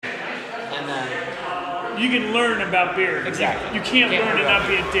then You can learn about beer. Exactly. You can't learn to not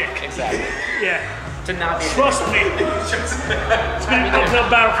be a dick. exactly Yeah. to not be. Trust me. It's been an uphill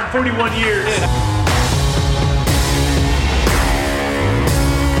battle for 31 years.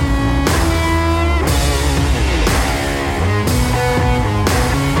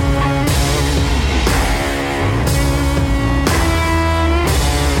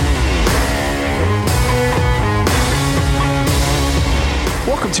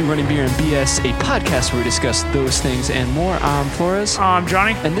 Welcome to Running Beer and BS, a podcast where we discuss those things and more. I'm Flores. I'm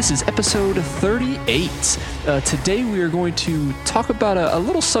Johnny. And this is episode 38. Today we are going to talk about a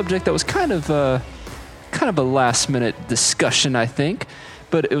little subject that was kind of a last minute discussion, I think.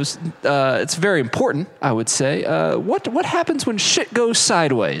 But it's very important, I would say. What happens when shit goes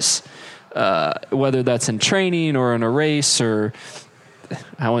sideways? Whether that's in training or in a race or...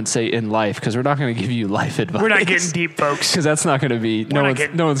 I wouldn't say in life, because we're not going to give you life advice. We're not getting deep, folks. Because that's not going to be, no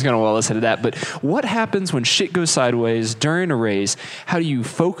one's going to well listen to that. But what happens when shit goes sideways during a race? How do you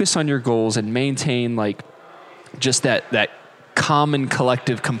focus on your goals and maintain just that common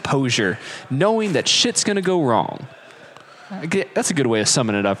collective composure, knowing that shit's going to go wrong? That's a good way of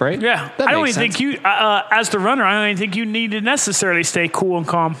summing it up, right? Yeah. I don't even think you, as the runner, I don't even think you need to necessarily stay cool and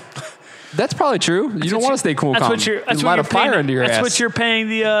calm. That's probably true. You don't want to stay cool and calm. That's light a fire under your ass. That's what you're paying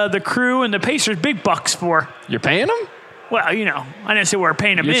the crew and the Pacers big bucks for. You're paying them? Well, I didn't say we're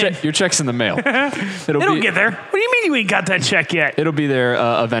paying them Your check's in the mail. It'll get there. What do you mean you ain't got that check yet? It'll be there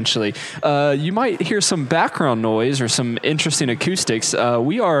eventually. You might hear some background noise or some interesting acoustics.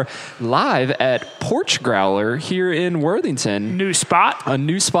 We are live at Porch Growler here in Worthington. New spot. A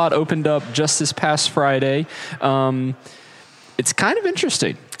new spot opened up just this past Friday. It's kind of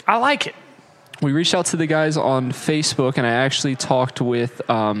interesting. I like it. We reached out to the guys on Facebook, and I actually talked with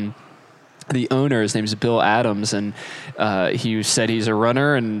the owner. His name is Bill Adams, and he said he's a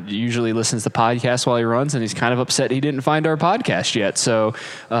runner and usually listens to podcasts while he runs, and he's kind of upset he didn't find our podcast yet. So,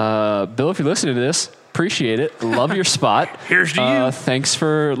 Bill, if you're listening to this, appreciate it. Love your spot. Here's to you. Thanks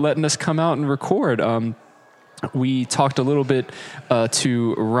for letting us come out and record. We talked a little bit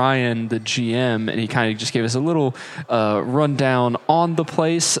to Ryan, the GM, and he kind of just gave us a little rundown on the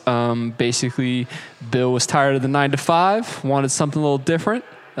place. Basically, Bill was tired of the 9 to 5, wanted something a little different,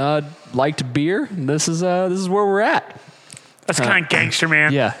 liked beer. And this is where we're at. That's kind of gangster,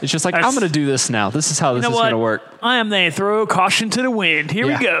 man. Yeah, it's just like, I'm going to do this now. This is how this is going to work. I am the throw caution to the wind. Here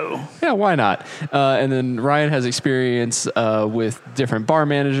we go. Yeah, why not? And then Ryan has experience with different bar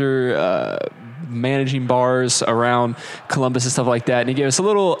managing bars around Columbus and stuff like that, and he gave us a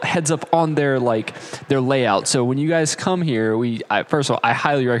little heads up on their layout. So when you guys come here, first of all, I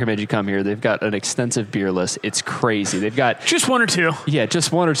highly recommend you come here. They've got an extensive beer list. It's crazy. They've got just one or two. Yeah,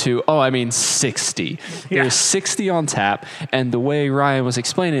 just one or two. Oh, I mean 60. Yeah. There's 60 on tap, and the way Ryan was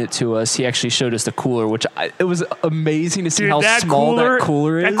explaining it to us, he actually showed us the cooler, which it was amazing to see how small that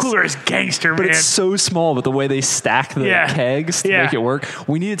cooler is. That cooler is gangster, man. But it's so small, but the way they stack the kegs to make it work.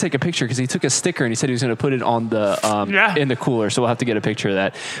 We need to take a picture because he took a sticker and he said he was going to put it on the in the cooler, so we'll have to get a picture of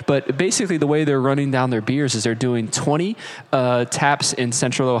that. But basically, the way they're running down their beers is they're doing 20 taps in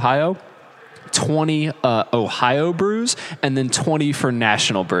Central Ohio, 20 Ohio brews, and then 20 for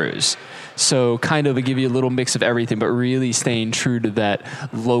national brews. So kind of give you a little mix of everything, but really staying true to that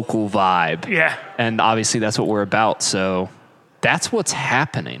local vibe. Yeah. And obviously, that's what we're about. So that's what's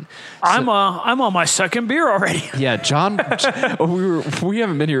happening. I'm on my second beer already. Yeah, John, we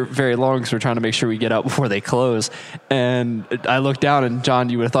haven't been here very long because we're trying to make sure we get out before they close. And I looked down, and John,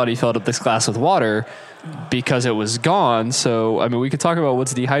 you would have thought he filled up this glass with water because it was gone. So, I mean, we could talk about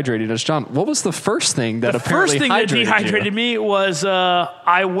what's dehydrating us. John, what was the first thing that apparently hydrated you? The first thing that dehydrated me was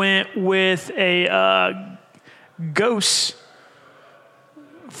I went with a Ghost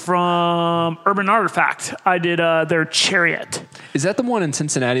from Urban Artifact. I did their Chariot. Is that the one in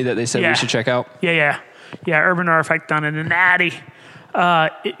Cincinnati that they said we should check out? Yeah. Urban Artifact down in Natty.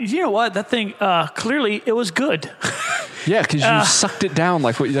 You know what? That thing, clearly it was good. Yeah, because you sucked it down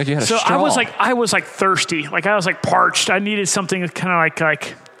like you had a straw. So I was thirsty. I was parched. I needed something kind of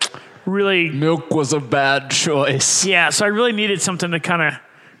like really... Milk was a bad choice. Yeah, so I really needed something to kind of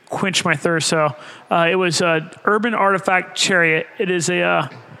quench my thirst. So it was Urban Artifact Chariot. It is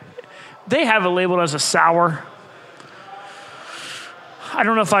they have it labeled as a sour. I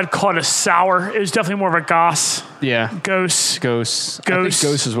don't know if I'd call it a sour. It was definitely more of a Goss. Yeah. Ghost. I think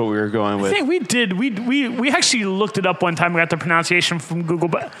Ghost is what we were going with. I think we did. We actually looked it up one time. We got the pronunciation from Google,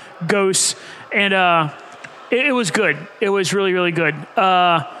 but Ghost. And it was good. It was really, really good.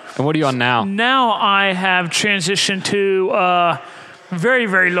 And what are you on now? Now I have transitioned to very,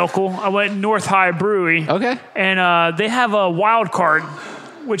 very local. I went North High Brewery. Okay. And they have a wild card.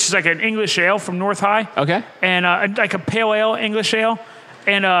 which is like an English ale from North High. Okay. And like a pale ale, English ale.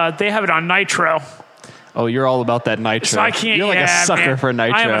 And they have it on nitro. Oh, you're all about that nitro. So I can't. You're like a sucker for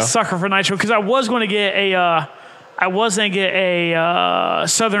nitro. I am a sucker for nitro because I was going to get a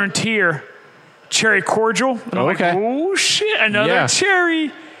Southern Tier cherry cordial. And I'm like, oh shit, another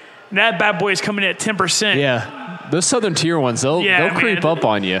cherry. And that bad boy is coming in at 10%. Yeah. Those Southern Tier ones, they'll creep up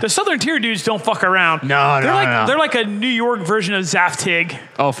on you. The Southern Tier dudes don't fuck around. No. They're like a New York version of Zaftig.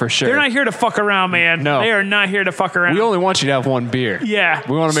 Oh, for sure. They're not here to fuck around, man. No. They are not here to fuck around. We only want you to have one beer. Yeah.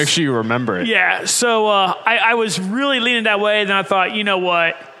 We want to make sure you remember it. Yeah. So I was really leaning that way. Then I thought, you know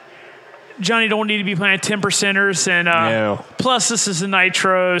what? Johnny don't need to be playing 10%ers. And no. Plus, this is a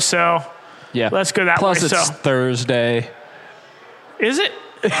nitro. So let's go that way. Plus, it's Thursday. Is it?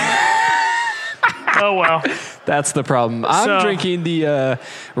 Oh, well. That's the problem. I'm drinking the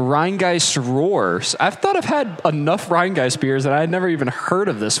Rheingeist Roars. I thought I've had enough Rheingeist beers that I had never even heard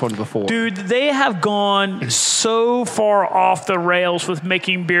of this one before. Dude, they have gone so far off the rails with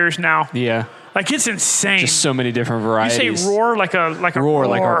making beers now. Yeah. Like, it's insane. Just so many different varieties. You say roar like a roar.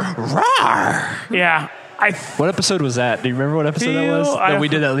 Like a roar. Yeah. What episode was that? Do you remember what episode that was? That we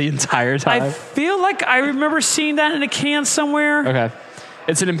did that the entire time? I feel like I remember seeing that in a can somewhere. Okay.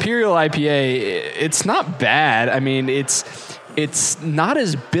 It's an Imperial IPA. It's not bad. I mean, it's not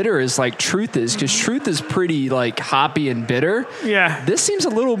as bitter as like Truth is, because Truth is pretty like hoppy and bitter. Yeah. This seems a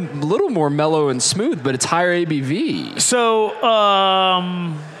little more mellow and smooth, but it's higher ABV. So,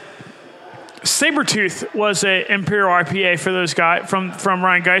 Sabretooth was an Imperial IPA for those guys from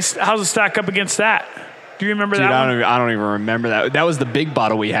Rheingeist. How's it stack up against that? Do you remember that one? I don't even remember that. That was the big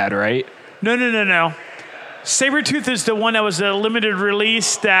bottle we had, right? No. Sabretooth is the one that was a limited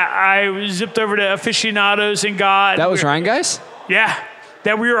release that I zipped over to Aficionados and got. That was Rheingeist? Yeah.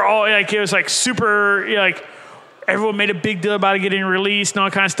 That we were all like, it was like super, like, everyone made a big deal about it getting released and all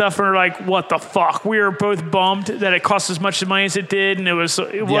that kind of stuff. And we're like, what the fuck? We were both bummed that it cost as much money as it did. And it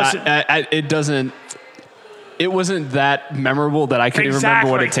wasn't. It wasn't that memorable that I couldn't even remember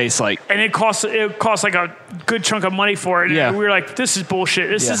what it tastes like. And it cost like a good chunk of money for it. And we were like, this is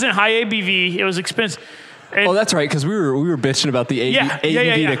bullshit. This isn't high ABV. It was expensive. And that's right, because we were bitching about the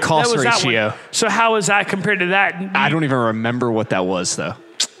ABV to cost ratio. So how is that compared to that? I don't even remember what that was, though.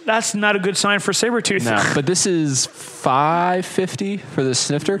 That's not a good sign for Sabretooth. No, but this is $5.50 for the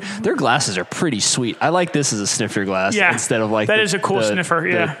snifter. Their glasses are pretty sweet. I like this as a snifter glass instead of like that is a cool sniffer.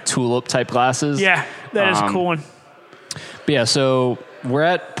 The tulip type glasses. Yeah, that is a cool one. But yeah, so we're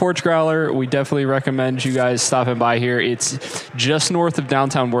at Porch Growler. We definitely recommend you guys stopping by here. It's just north of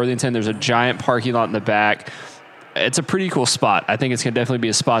downtown Worthington. There's a giant parking lot in the back. It's a pretty cool spot. I think it's going to definitely be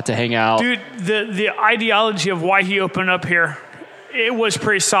a spot to hang out. Dude, the ideology of why he opened up here, it was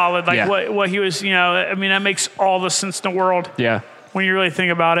pretty solid. Like what he was, I mean, that makes all the sense in the world. Yeah. When you really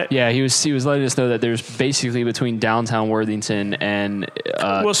think about it. Yeah, he was letting us know that there's basically between downtown Worthington and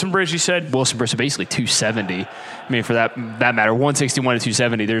Wilson Bridge, he said. Wilson Bridge, so basically 270. I mean, for that matter, 161 to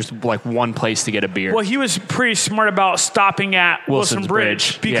 270, there's like one place to get a beer. Well, he was pretty smart about stopping at Wilson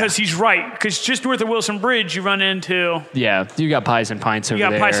Bridge because he's right. Because just north of Wilson Bridge, you run into... Yeah, you got Pies and Pints over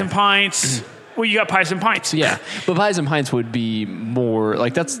there. You got Pies and Pints. Well, you got Pies and Pints. Yeah, but Pies and Pints would be more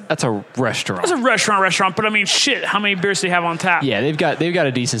like that's a restaurant. It's a restaurant. But I mean, shit, how many beers do they have on tap? Yeah, they've got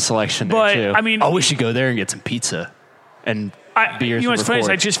a decent selection there too. I mean, we should go there and get some pizza and beers. You know what's funny is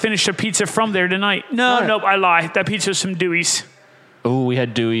I just finished a pizza from there tonight. Nope, I lie. That pizza was from Dewey's. Oh, we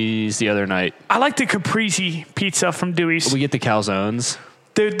had Dewey's the other night. I like the Caprese pizza from Dewey's. We get the calzones.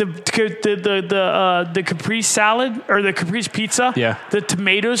 The Caprese salad or the Caprese pizza. Yeah. The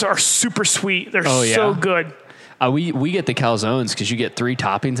tomatoes are super sweet. They're so good. We get the calzones because you get 3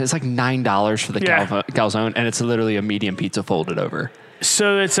 toppings. It's like $9 for the calzone, and it's literally a medium pizza folded over.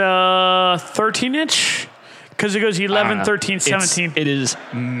 So it's a 13-inch because it goes 11, 13, 17. It is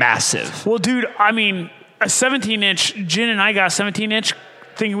massive. Well, dude, I mean, a 17-inch. Jen and I got a 17-inch.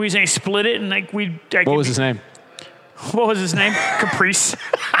 Thinking we was going to split it, and like we. What was his name? What was his name? Caprice.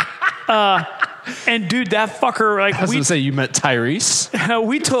 And dude, that fucker, like I was gonna say you meant Tyrese.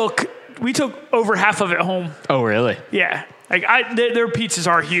 we took over half of it home. Oh, really? Yeah. Like their pizzas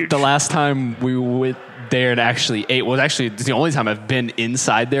are huge. The last time we went there and actually ate was actually the only time I've been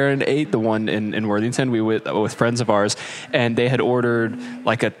inside there and ate. The one in Worthington. We went with friends of ours, and they had ordered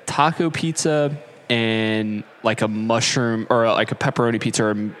like a taco pizza and like a mushroom or like a pepperoni pizza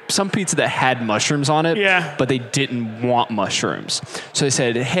or some pizza that had mushrooms on it. Yeah. But they didn't want mushrooms. So they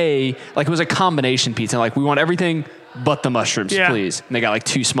said, hey, like it was a combination pizza. Like we want everything but the mushrooms, please. And they got like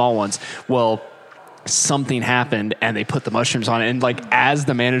 2 small ones. Well, something happened and they put the mushrooms on it. And like, as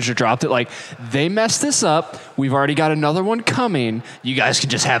the manager dropped it, like, they messed this up. We've already got another one coming. You guys can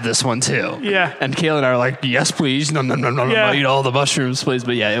just have this one too. Yeah. And Kayla and I are like, yes, please. No, eat all the mushrooms, please.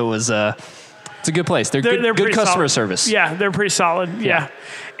 But yeah, it was, it's a good place. They're good customer service. Yeah, they're pretty solid. Yeah.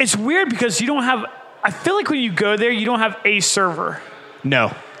 It's weird because you don't have, I feel like when you go there, you don't have a server.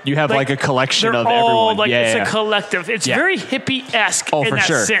 No. You have like a collection of everyone. Like it's a collective. It's very hippie-esque in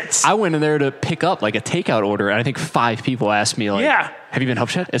that sense. I went in there to pick up like a takeout order, and I think 5 people asked me like, have you been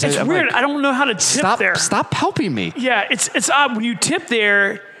helped yet? It's weird. Like, I don't know how to tip there. Stop helping me. Yeah, it's odd. When you tip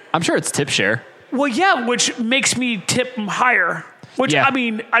there... I'm sure it's tip share. Well, yeah, which makes me tip higher. Which, I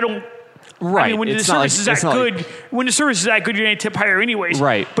mean, I don't... Right. I mean, when the service is that good, when the service is that good, you're going to tip higher anyways.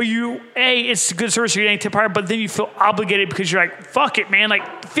 Right. But it's good service, you're going to tip higher, but then you feel obligated because you're like, fuck it, man.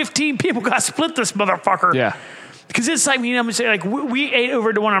 Like 15 people got to split this motherfucker. Yeah. Because it's like, I'm going to say, like, we ate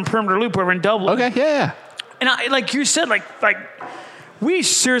over the one on Perimeter Loop over in Dublin. Okay, yeah. And like you said, like we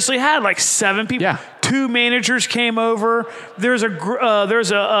seriously had like 7 people. Yeah. 2 managers came over. There's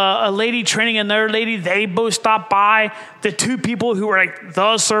a lady training another lady. They both stopped by. The 2 people who were like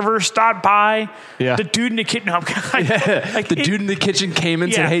the servers stopped by. Yeah. The dude in the kitchen. Dude in the kitchen came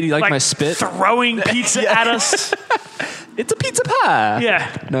and said, "Hey, do you like my spit?" Throwing pizza at us. It's a pizza pie.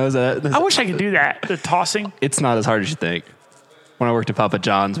 Yeah. No, I wish I could do that. The tossing. It's not as hard as you think. When I worked at Papa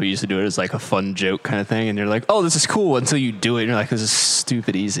John's, we used to do it as like a fun joke kind of thing, and you're like, "Oh, this is cool," until you do it, and you're like, "This is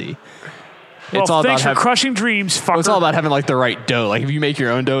stupid easy." Well, it's all thanks about for crushing dreams, fucker. Well, it's all about having like the right dough. Like if you make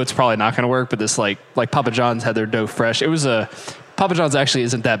your own dough, it's probably not going to work. But this like Papa John's had their dough fresh. It was Papa John's actually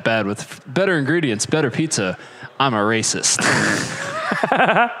isn't that bad with better ingredients, better pizza. I'm a racist.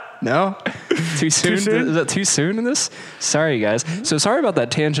 No? Too soon? Is that too soon in this? Sorry, guys. So sorry about that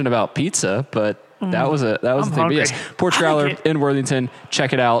tangent about pizza, but that was a thing. But yes, Porch Growler in Worthington.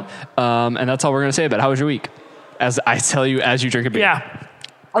 Check it out. And that's all we're going to say about it. How was your week? As I tell you as you drink a beer. Yeah.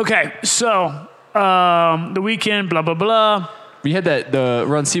 Okay, so the weekend, blah, blah, blah. We had the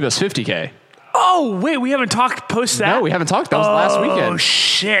Run Seabus 50K. Oh, wait, we haven't talked post that? No, we haven't talked. That was last weekend. Oh,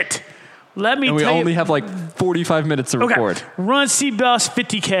 shit. Let me tell you. We only have like 45 minutes to record. Run Seabus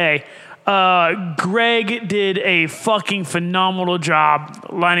 50K. Greg did a fucking phenomenal job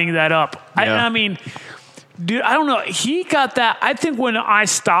lining that up. Yeah. I mean, dude, I don't know. He got that. I think when I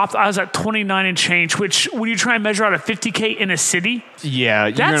stopped, I was at 29 and change, which when you try and measure out a 50K in a city,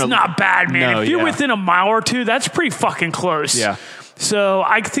 that's not bad, man. No, if you're within a mile or two, that's pretty fucking close. Yeah. So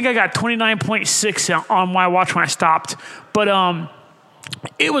I think I got 29.6 on my watch when I stopped. But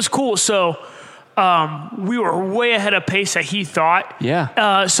it was cool. So we were way ahead of pace that he thought.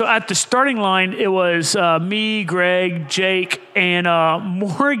 Yeah. So at the starting line, it was me, Greg, Jake, and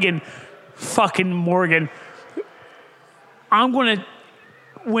Morgan. Fucking Morgan. I'm going to,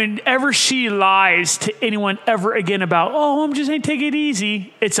 whenever she lies to anyone ever again about, I'm just going to take it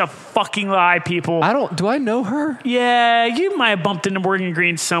easy, it's a fucking lie, people. Do I know her? Yeah, you might have bumped into Morgan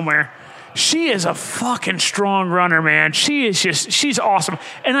Green somewhere. She is a fucking strong runner, man. She's awesome.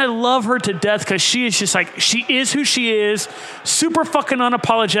 And I love her to death because she is just like, she is who she is, super fucking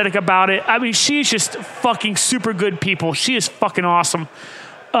unapologetic about it. I mean, she is just fucking super good people. She is fucking awesome.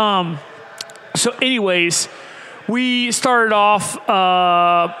 So anyways, we started off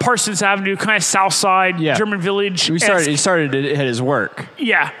Parsons Avenue, kind of south side, German Village. He started at his work.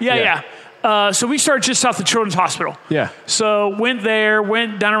 Yeah. So we started just south of Children's Hospital. Yeah. So went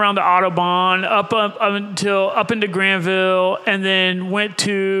down around the Autobahn, up into Granville, and then went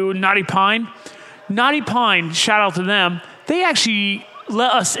to Knotty Pine. Knotty Pine, shout out to them. They actually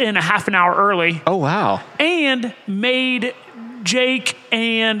let us in a half an hour early. Oh, wow. And made Jake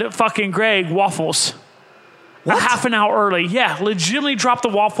and fucking Greg waffles. What? A half an hour early. Yeah, legitimately dropped the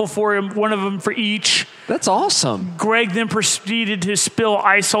waffle for him, one of them for each. That's awesome. Greg then proceeded to spill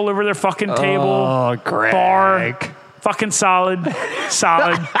ice all over their fucking table. Oh, Greg. Bar. Fucking solid.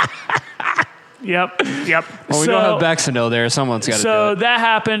 Yep. Well, we don't have Baxendale there. Someone's got to do it. So that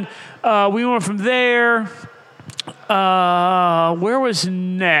happened. We went from there. Where was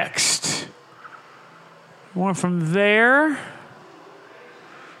next? We went from there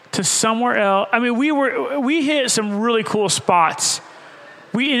to somewhere else. I mean, we hit some really cool spots.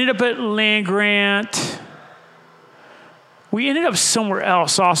 We ended up at Land Grant. We ended up somewhere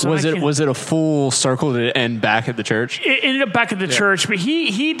else also. Was it a full circle? Did it end back at the church? It ended up back at the church, but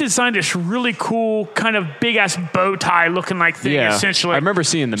he designed this really cool kind of big ass bow tie looking like thing. Essentially, I remember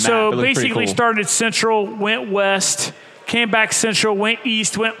seeing the map. So basically, started Central, went west, came back Central, went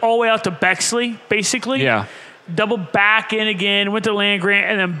east, went all the way out to Bexley. Basically, double back in again, went to Land Grant,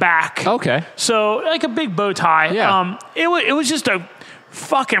 and then back. Okay. So like a big bow tie. Yeah. It was just a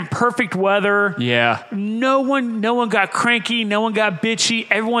fucking perfect weather. Yeah. No one got cranky. No one got bitchy.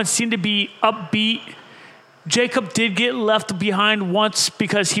 Everyone seemed to be upbeat. Jacob did get left behind once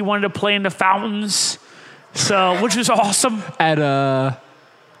because he wanted to play in the fountains, which was awesome. At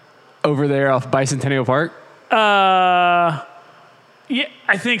over there off Bicentennial Park. Yeah,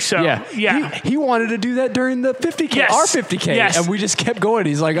 I think so. Yeah. He wanted to do that during the 50K, our 50K, and we just kept going.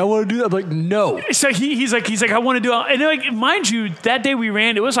 He's like, I want to do that. I'm like, no. So he's like, I want to do it. And like, mind you, that day we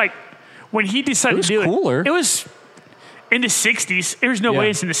ran, it was like when he decided to do cooler. It was in the 60s. There was no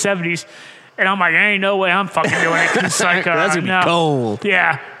way it's in the 70s. And I'm like, there ain't no way I'm fucking doing it. It's like, that's going to be cold.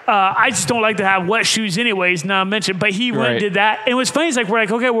 Yeah. I just don't like to have wet shoes anyways, not mentioned. But he went and did that. And it was funny. It's like, we're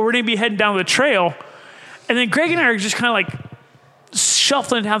like, okay, well, we're going to be heading down the trail. And then Greg and I are just kind of like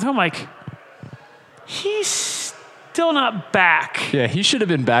shuffling down through. I'm like, he's still not back. Yeah, he should have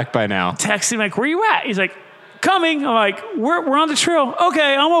been back by now. Texting like, where you at? He's like, coming. I'm like, we're on the trail.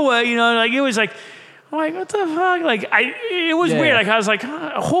 Okay, on my way. You know, like it was like, I'm like, what the fuck? Like, it was weird. Like, I was like,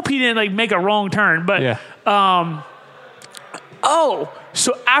 I hope he didn't like make a wrong turn. But,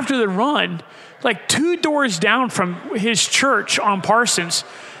 so after the run, like 2 doors down from his church on Parsons,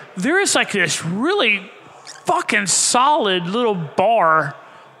 there is like this really fucking solid little bar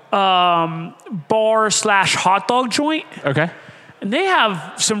 / hot dog joint. Okay. And they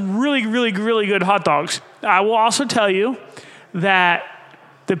have some really, really, really good hot dogs. I will also tell you that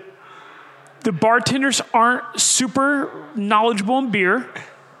the bartenders aren't super knowledgeable in beer,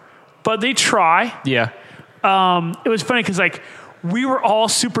 but they try. Yeah. It was funny because like we were all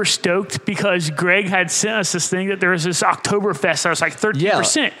super stoked because Greg had sent us this thing that there was this Oktoberfest that was like 13%. Yeah.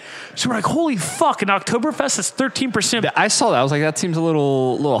 So we're like, holy fuck, an Oktoberfest is 13%. I saw that. I was like, that seems a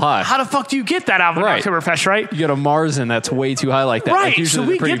little high. How the fuck do you get that out of an Oktoberfest, right? You get a Marzen that's way too high like that. Right. Like so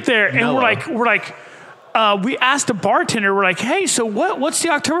we get there and we're like, we asked the bartender, we're like, hey, so what's the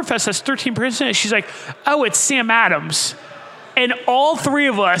Oktoberfest that's 13%? She's like, oh, it's Sam Adams. And all 3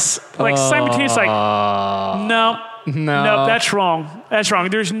 of us, like simultaneously, like, no, that's wrong. That's wrong.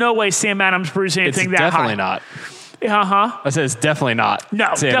 There's no way Sam Adams brews anything that high. It's definitely not. Uh-huh. I said it's definitely not.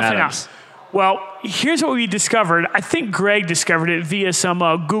 No, Sam definitely Adams. not. Well, here's what we discovered. I think Greg discovered it via some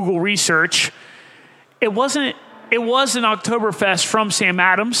Google research. It was an Oktoberfest from Sam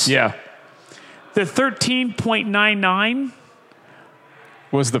Adams. Yeah. The 13.99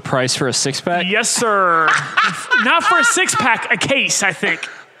 was the price for a 6-pack? Yes, sir. Not for a 6-pack, a case, I think.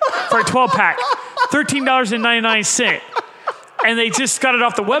 For a 12-pack. $13.99. And they just got it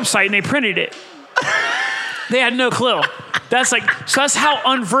off the website and they printed it. They had no clue. So that's how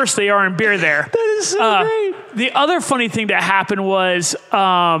unversed they are in beer there. That is so great. The other funny thing that happened was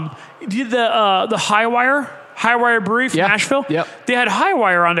the Highwire Brewery from Nashville. Yep. They had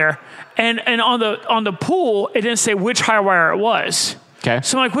Highwire on there. And on the pool, it didn't say which Highwire it was. Okay.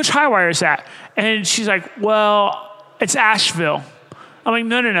 So I'm like, which Highwire is that? And she's like, well, it's Asheville. I'm like,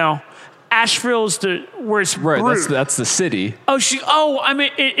 no. Asheville's where it's brewed. That's the city. I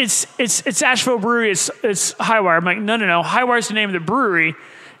mean, it's Asheville Brewery. It's Highwire. I'm like, no. Highwire's the name of the brewery.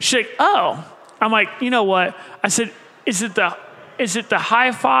 She's like, oh. I'm like, you know what? I said, is it the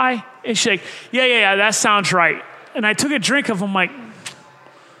Hi-Fi? And she's like, yeah, that sounds right. And I took a drink of them. I'm like,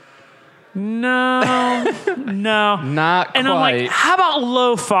 no. Not quite. And I'm like, how about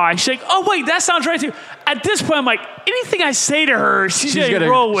lo-fi? She's like, oh, wait, that sounds right too. At this point, I'm like, anything I say to her, she's going to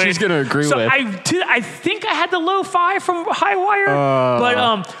roll with. She's going to agree with. I think I had the lo-fi from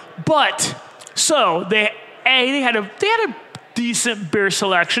Highwire. So they had a decent beer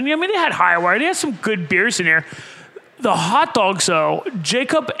selection. I mean, they had Highwire. They had some good beers in there. The hot dogs, though,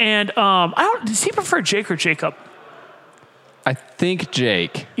 Jacob and does he prefer Jake or Jacob? I think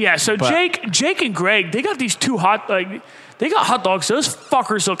Jake. Yeah, so Jake and Greg, they got these 2 they got hot dogs. Those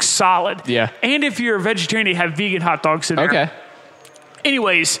fuckers look solid. Yeah. And if you're a vegetarian, they have vegan hot dogs in there. Okay.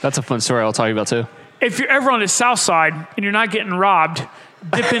 Anyways. That's a fun story I'll talk about too. If you're ever on the south side and you're not getting robbed,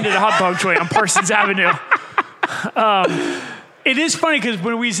 dip into the hot dog joint on Parsons Avenue. It is funny because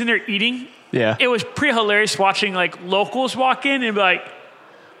when we was in there eating, it was pretty hilarious watching like locals walk in and be like,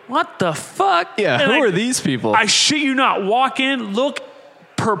 what the fuck? Yeah, and who are these people? I shit you not. Walk in, look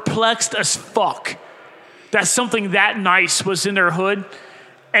perplexed as fuck that something that nice was in their hood,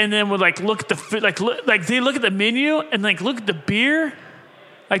 and then would like look at the food, like they look at the menu and like look at the beer,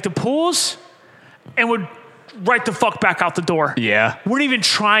 like the pools, and would right the fuck back out the door. Yeah, weren't even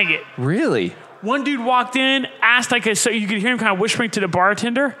trying it. Really? One dude walked in, asked so you could hear him kind of whispering to the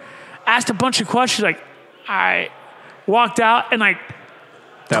bartender, asked a bunch of questions. Like, I walked out and like.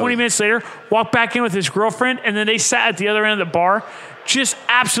 20 minutes later, walked back in with his girlfriend, and then they sat at the other end of the bar, just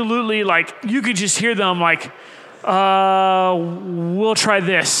absolutely like, you could just hear them like We'll try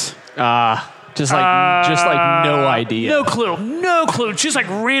this. Just like no idea. No clue. Just like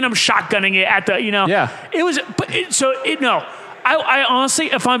random shotgunning it at the, Yeah. It was, no. I honestly,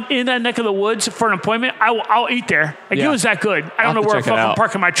 if I'm in that neck of the woods for an appointment, I'll eat there. Like, it was that good. I don't know where I'm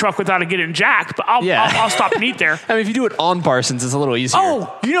parking my truck without it getting jacked, but I'll stop and eat there. I mean, if you do it on Parsons, it's a little easier.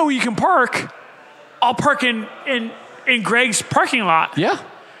 Oh, you know where you can park? I'll park in Greg's parking lot. Yeah.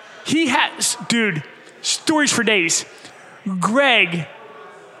 He has, dude, stories for days. Greg,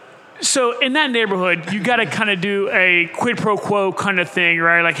 so in that neighborhood, you got to kind of do a quid pro quo kind of thing,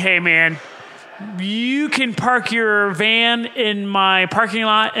 right? Like, hey, man, you can park your van in my parking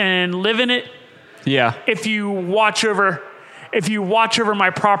lot and live in it. Yeah. If you watch over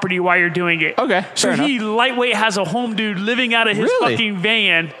my property while you're doing it. Okay. So he lightweight has a home dude living out of his fucking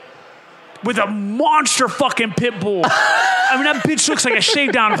van with a monster fucking pit bull. I mean, that bitch looks like a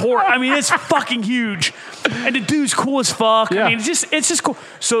shaved down whore. I mean, it's fucking huge. And the dude's cool as fuck. Yeah. I mean, it's just cool.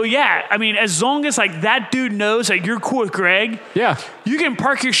 So yeah, I mean, as long as like that dude knows that you're cool with Greg, you can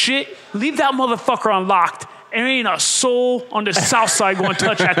park your shit, leave that motherfucker unlocked. And there ain't a soul on the south side going to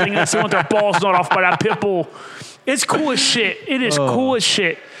touch that thing unless they want their balls not off by that pit bull. It's cool as shit. It is cool as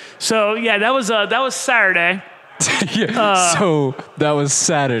shit. So yeah, that was Saturday. So that was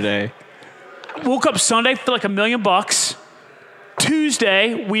Saturday. Woke up Sunday for like $1 million.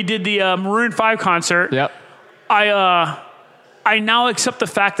 Tuesday we did the Maroon 5 concert. Yep. I now accept the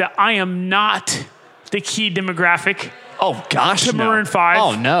fact that I am not the key demographic. Oh gosh, to Maroon 5.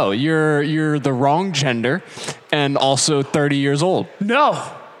 Oh no, you're the wrong gender, and also 30 years old. No,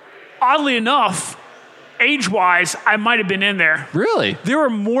 oddly enough, age-wise, I might have been in there. Really? There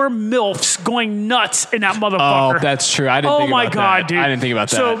were more MILFs going nuts in that motherfucker. Oh, that's true. I didn't think about that. Oh my god, dude! I didn't think about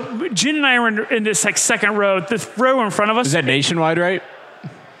that. So Jen and I were in this like second row. This row in front of us. Is that Nationwide, right?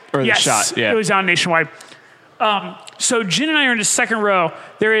 Or yes, the shot? Yeah, it was on Nationwide. So Jen and I are in the second row.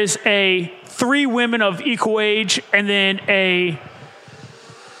 There is 3 women of equal age, and then a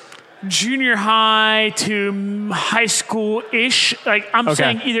junior high to high school-ish. Like I'm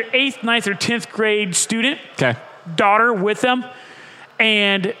saying either 8th, 9th, or 10th grade student. Okay. Daughter with them.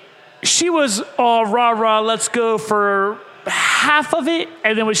 And she was all rah, let's go for half of it,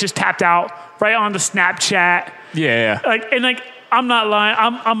 and then was just tapped out right on the Snapchat. Yeah. Like, I'm not lying.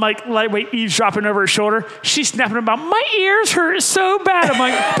 I'm like lightweight eavesdropping over her shoulder. She's snapping about, my ears hurt so bad. I'm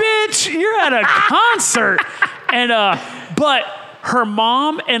like, bitch, you're at a concert. And, but her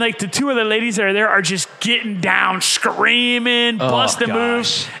mom and like the 2 other ladies that are there are just getting down, screaming, busting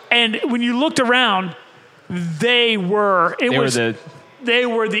moves. And when you looked around, they were the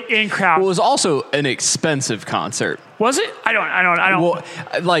in crowd. Well, it was also an expensive concert. Was it? I don't. Well,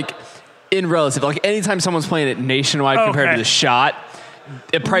 like, in relative, like anytime someone's playing it Nationwide compared to the shot,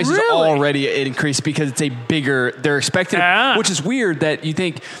 the price is already increased because it's a bigger, they're expecting, which is weird that you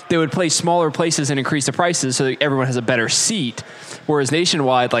think they would play smaller places and increase the prices so that everyone has a better seat. Whereas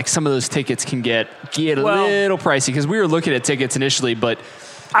Nationwide, like some of those tickets can get a little pricey because we were looking at tickets initially, but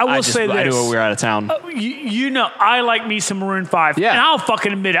I will say this. I knew we were out of town. You know, I like me some Maroon 5. Yeah. And I'll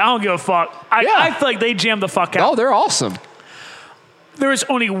fucking admit it. I don't give a fuck. I feel like they jammed the fuck out. Oh, they're awesome. There was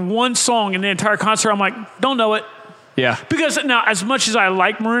only one song in the entire concert. I'm like, don't know it. Yeah. Because now, as much as I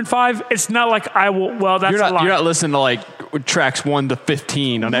like Maroon 5, it's not like I will. Well, that's a lie. You're not listening to like tracks 1 to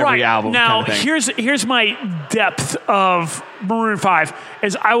 15 on every album. Now, kind of thing. here's my depth of Maroon 5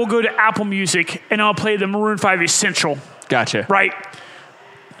 is I will go to Apple Music and I'll play the Maroon 5 Essential. Gotcha. Right.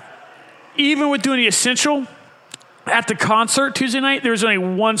 Even with doing the Essential at the concert Tuesday night, there was only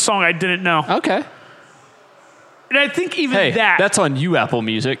one song I didn't know. Okay. And I think even that... that's on you, Apple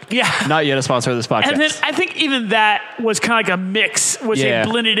Music. Yeah. Not yet a sponsor of this podcast. And then I think even that was kind of like a mix, which they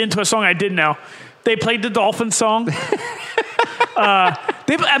blended into a song I didn't know. They played the Dolphin song. It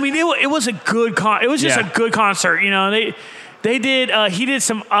was a good it was just a good concert. You know, they did. He did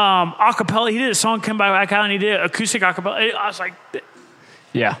some acapella. He did a song "Come Back Out" and he did acoustic acapella. I was like,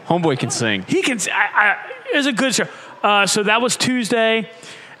 yeah, homeboy can sing. He can. It was a good show. So that was Tuesday,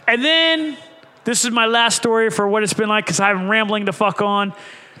 and then. This is my last story for what it's been like because I'm rambling the fuck on.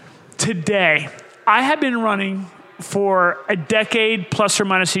 Today, I have been running for a decade plus or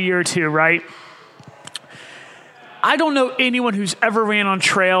minus a year or two, right? I don't know anyone who's ever ran on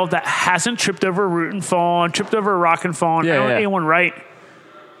trail that hasn't tripped over a root and fallen, tripped over a rock and fallen. I don't know anyone, right?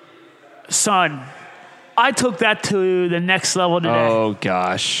 Son, I took that to the next level today. Oh,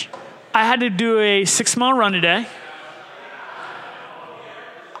 gosh. I had to do a 6-mile run today.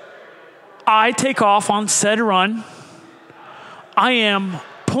 I take off on said run. I am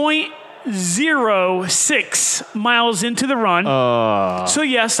 0.06 miles into the run. So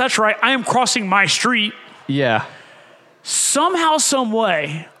yes, that's right. I am crossing my street. Yeah. Somehow, some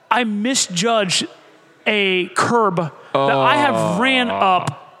way, I misjudged a curb that I have ran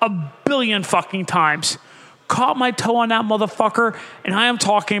up a billion fucking times. Caught my toe on that motherfucker, and I am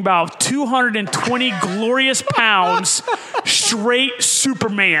talking about 220 glorious pounds, straight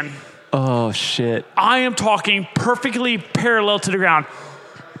Superman. Oh, shit. I am talking perfectly parallel to the ground.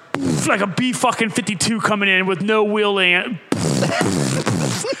 Like a B-52 coming in with no wheeling.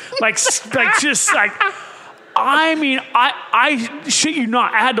 I mean, I shit you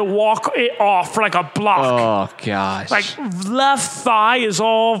not, I had to walk it off for like a block. Oh, gosh. Like, left thigh is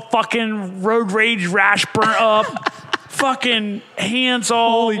all fucking road rage rash burnt up. Fucking hands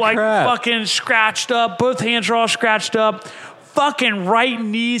all Holy crap. fucking scratched up. Both hands are all scratched up. Fucking right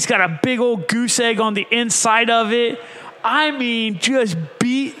knee's got a big old goose egg on the inside of it. I mean, just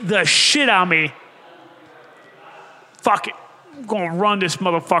beat the shit out of me. Fuck it. I'm going to run this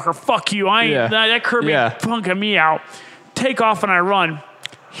motherfucker. Fuck you. I ain't, that curb ain't punking me out. Take off and I run.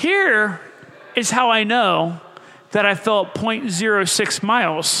 Here is how I know that I felt 0.06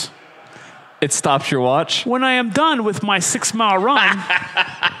 miles. It stops your watch? When I am done with my 6 mile run,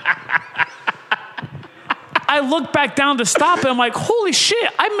 I look back down to stop and I'm like, holy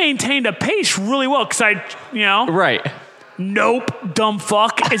shit, I maintained a pace really well because Right. Nope, dumb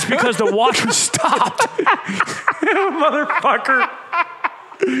fuck. It's because the watch was stopped. Motherfucker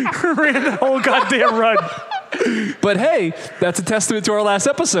ran the whole goddamn run. But hey, that's a testament to our last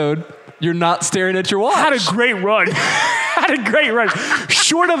episode. You're not staring at your watch. Had a great run.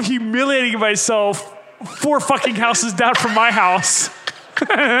 Short of humiliating myself 4 fucking houses down from my house.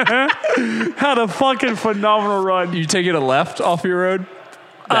 Had a fucking phenomenal run. You taking a left off your road?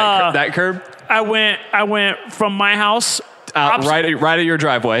 That curb? I went from my house right at your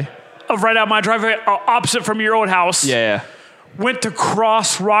driveway. Right out my driveway, opposite from your old house. Yeah. Went to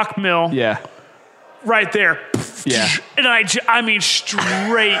cross Rock Mill. Yeah. Right there. Yeah. And I mean,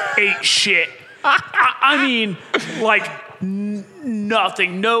 straight ate shit. I mean, like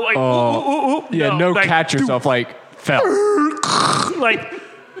nothing. No, like, no, like, catch yourself, like, fell. Like,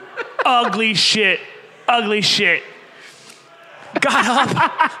 ugly shit. Got up.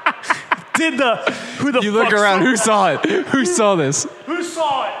 Did who the you fuck look around, saw who saw it? Who saw this? Who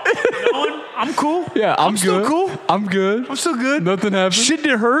saw it? No one? I'm cool. Yeah, I'm good. Still cool. I'm good. I'm still good. Nothing happened. Shit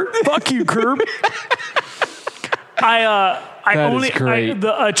didn't hurt. Fuck you, curb. The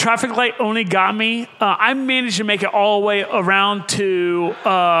traffic light only got me. I managed to make it all the way around to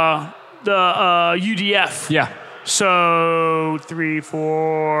the UDF. Yeah. So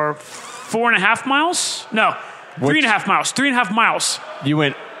 4.5 miles? No, 3.5 miles. 3.5 miles. You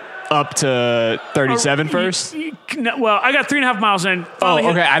went up to 37 first? Well, I got 3.5 miles in.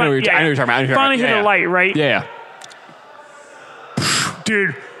 I know what you're talking about. Finally hit a light, right? Yeah.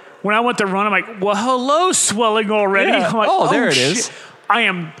 Dude, when I went to run, I'm like, well, hello, swelling already. Yeah. I'm like, there it is.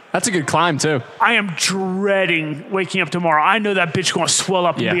 That's a good climb, too. I am dreading waking up tomorrow. I know that bitch going to swell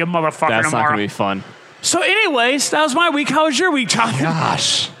up and be a motherfucker tomorrow. That's not going to be fun. So anyways, that was my week. How was your week, John?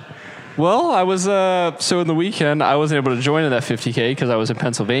 Gosh. Well, I was, so in the weekend, I wasn't able to join in that 50K because I was in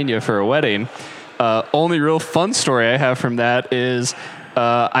Pennsylvania for a wedding. Only real fun story I have from that is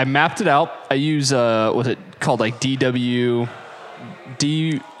I mapped it out. I use, what's it called, like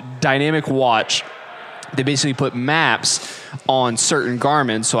Dynamic Watch. They basically put maps on certain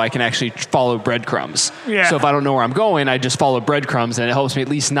garments so I can actually follow breadcrumbs. Yeah. So if I don't know where I'm going, I just follow breadcrumbs and it helps me at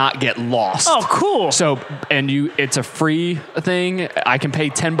least not get lost. Oh, cool. So, it's a free thing. I can pay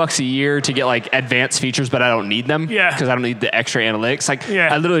 $10 a year to get like advanced features, but I don't need them. Yeah. Because I don't need the extra analytics.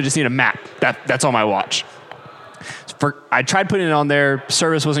 I literally just need a map. That's on my watch. I tried putting it on there.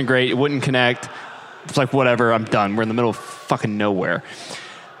 Service wasn't great. It wouldn't connect. It's like, whatever, I'm done. We're in the middle of fucking nowhere.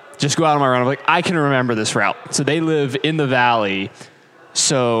 Just go out on my run. I'm like, I can remember this route. So they live in the valley.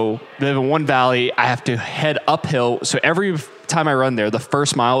 So they live in one valley. I have to head uphill. So every time I run there, the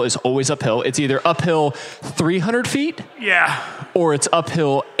first mile is always uphill. It's either uphill 300 feet. Yeah. Or it's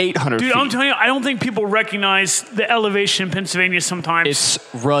uphill 800 feet. Dude, I'm telling you, I don't think people recognize the elevation in Pennsylvania sometimes. It's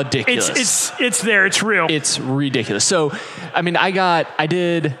ridiculous. It's there. It's real. It's ridiculous. So, I mean, I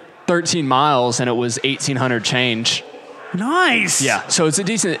did 13 miles and it was 1,800 change. Nice. Yeah. So it's a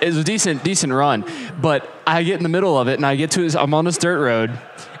decent run, but I get in the middle of it and I'm on this dirt road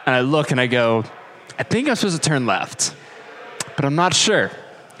and I look and I go, I think I'm supposed to turn left, but I'm not sure.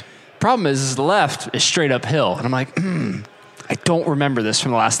 Problem is the left is straight uphill. And I'm like, I don't remember this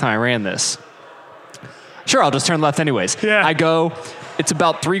from the last time I ran this. Sure. I'll just turn left anyways. Yeah. I go, it's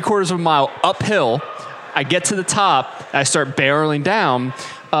about 3/4 of a mile uphill. I get to the top, I start barreling down,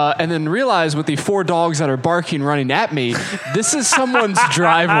 and then realize with the 4 dogs that are barking running at me, this is someone's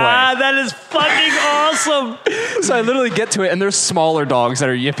driveway. That is fucking awesome. So I literally get to it, and there's smaller dogs that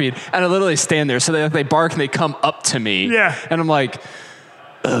are yipping, and I literally stand there. So they bark, and they come up to me. Yeah. And I'm like,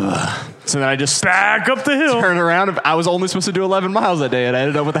 ugh. So then I just back up the hill. Turn around. I was only supposed to do 11 miles that day, and I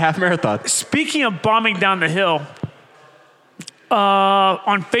ended up with a half marathon. Speaking of bombing down the hill,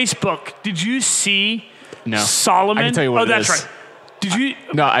 on Facebook, did you see Solomon? I can tell you what it is. That's right. Did you?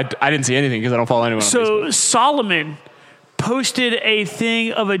 No, I didn't see anything because I don't follow anyone on Facebook. So Solomon posted a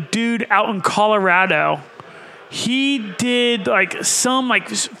thing of a dude out in Colorado. He did some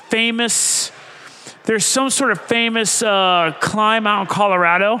famous... There's some sort of famous climb out in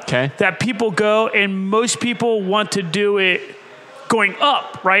Colorado that people go, and most people want to do it going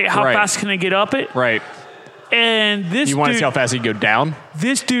up, right? How fast can they get up it? Right. And this You want to see how fast he can go down?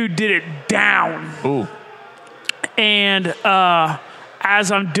 This dude did it down. Ooh. And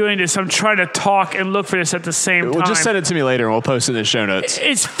as I'm doing this, I'm trying to talk and look for this at the same time. Well, just send it to me later, and we'll post it in the show notes.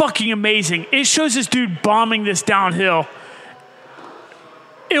 It's fucking amazing. It shows this dude bombing this downhill.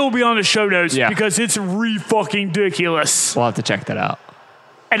 It will be on the show notes because it's fucking ridiculous. We'll have to check that out.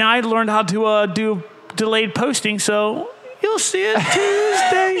 And I learned how to do delayed posting, so you'll see it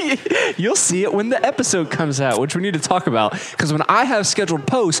Tuesday. You'll see it when the episode comes out, which we need to talk about. Because when I have scheduled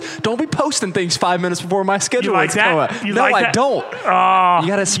posts, don't be posting things 5 minutes before my schedule. You like that? I don't. You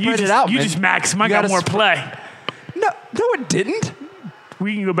got to spread it out, man. You just max. I got more play. No, it didn't.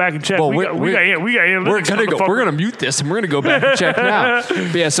 We can go back and check. Well, we're gonna mute this and we're gonna go back and check now.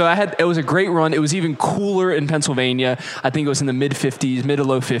 But yeah, so it was a great run. It was even cooler in Pennsylvania. I think it was in the mid to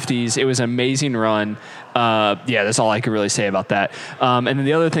low 50s. It was an amazing run. That's all I could really say about that. And then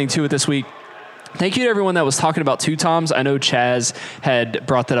the other thing too with this week, thank you to everyone that was talking about 2 Toms. I know Chaz had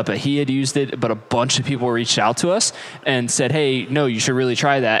brought that up, that he had used it, but a bunch of people reached out to us and said, hey, no, you should really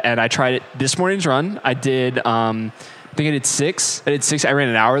try that. And I tried it this morning's run. I did, I think I did 6. I ran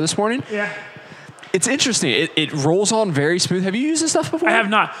an hour this morning. Yeah. It's interesting. It rolls on very smooth. Have you used this stuff before? I have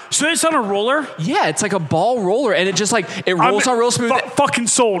not. So it's on a roller? Yeah, it's like a ball roller, and it just it rolls on real smooth. Fucking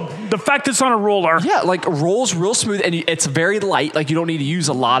sold. The fact it's on a roller. Yeah, rolls real smooth, and it's very light. You don't need to use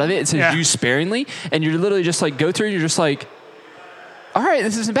a lot of it. It says use sparingly, and you're literally just go through, and you're just all right,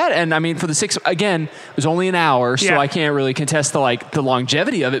 this isn't bad. And I mean, for the 6, again, it was only an hour, so I can't really contest the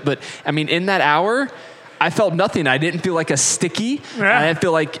longevity of it. But I mean, in that hour, I felt nothing. I didn't feel a sticky. Yeah. I didn't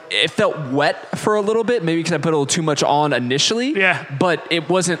feel it felt wet for a little bit, maybe because I put a little too much on initially. Yeah. But it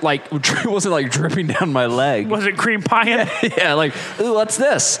wasn't dripping down my leg. Was it cream pie? Yeah, ooh, what's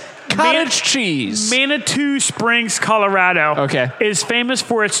this? Cottage cheese. Manitou Springs, Colorado. Okay. Is famous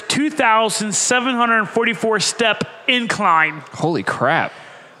for its 2,744 step incline. Holy crap.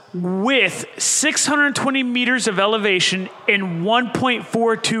 With 620 meters of elevation and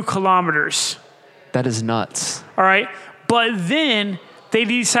 1.42 kilometers. That is nuts. All right. But then they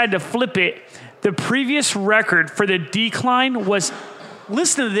decided to flip it. The previous record for the decline was,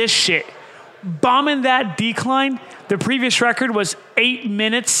 listen to this shit, bombing that decline, the previous record was 8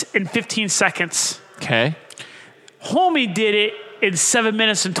 minutes and 15 seconds. Okay. Homie did it in 7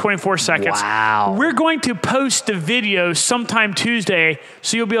 minutes and 24 seconds. Wow. We're going to post the video sometime Tuesday,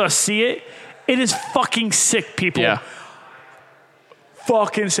 so you'll be able to see it. It is fucking sick, people. Yeah.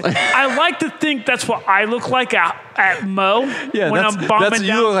 Fucking sick. I like to think that's what I look like at Mo when I'm bombing down.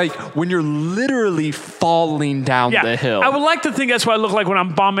 You look like when you're literally falling down the hill. I would like to think that's what I look like when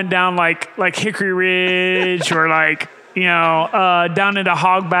I'm bombing down like Hickory Ridge or down into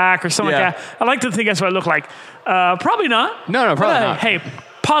Hogback or something like that. I like to think that's what I look like. Probably not. No, probably not. Hey,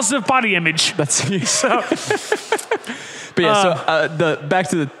 positive body image. That's you. So. But yeah, back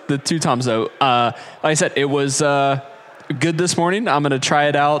to the 2 Toms though. Like I said, it was good this morning. I'm going to try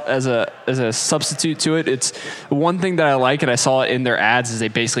it out as a substitute to it. It's one thing that I like, and I saw it in their ads, is they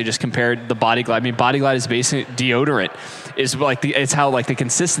basically just compared the Body Glide. I mean, Body Glide is basically deodorant. Is it's how the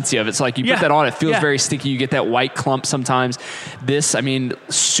consistency of it. So you put that on, it feels very sticky. You get that white clump sometimes. This, I mean,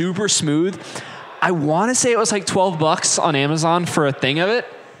 super smooth. I want to say it was $12 on Amazon for a thing of it.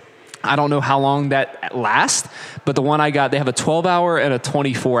 I don't know how long that lasts, but the one I got, they have a 12-hour and a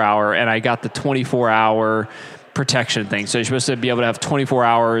 24-hour, and I got the 24-hour protection thing. So you're supposed to be able to have 24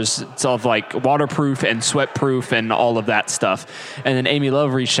 hours of waterproof and sweat proof and all of that stuff. And then Amy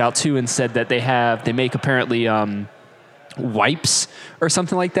Love reached out too and said that they make apparently wipes or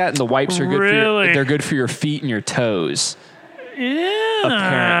something like that, and the wipes are good. They're good for your feet and your toes. Yeah.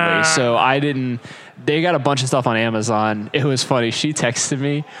 Apparently. So they got a bunch of stuff on Amazon. It was funny. She texted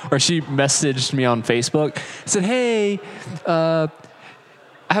me, or she messaged me on Facebook, said, hey,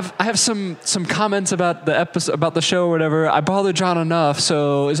 I have some comments about the episode, about the show or whatever. I bothered John enough,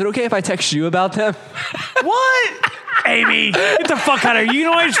 so is it okay if I text you about them? What? Amy, get the fuck out of here. You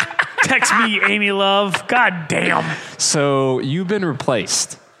can always text me, Amy Love. God damn. So you've been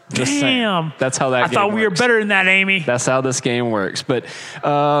replaced. Just damn. Saying. That's how that game I thought works. we were better than that, Amy. That's how this game works. But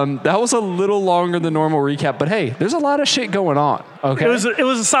that was a little longer than normal recap. But hey, there's a lot of shit going on. Okay, it was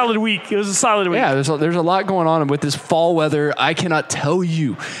a solid week. Yeah, there's a lot going on, and with this fall weather, I cannot tell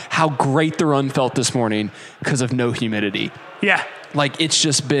you how great the run felt this morning because of no humidity. Yeah. Like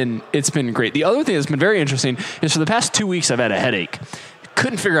it's been great. The other thing that's been very interesting is for the past 2 weeks I've had a headache.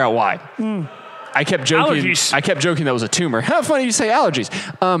 Couldn't figure out why. I kept joking. Allergies. I kept joking that was a tumor. How funny you say allergies.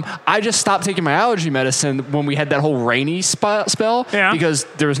 I just stopped taking my allergy medicine when we had that whole rainy spell because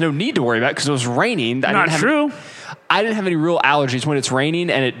there was no need to worry about it because it was raining. Not true. I didn't have any real allergies. When it's raining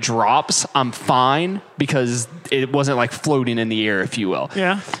and it drops, I'm fine because it wasn't like floating in the air, if you will.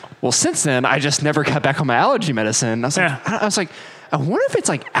 Yeah. Well, since then, I just never got back on my allergy medicine. I was like, I wonder if it's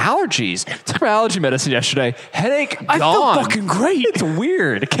like allergies. Took my allergy medicine yesterday. Headache gone. I feel fucking great. It's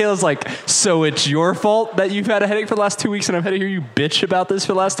weird. Kayla's like, so it's your fault that you've had a headache for the last 2 weeks and I've had to hear you bitch about this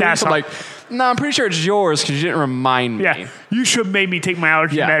for the last 2 weeks? I'm like, no, I'm pretty sure it's yours because you didn't remind me. Yeah, you should have made me take my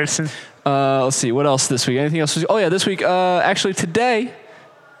allergy medicine. Let's see. What else this week? Anything else? Oh, yeah, this week. Actually, today,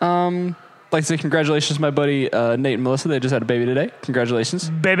 I'd like to say congratulations to my buddy Nate and Melissa. They just had a baby today. Congratulations.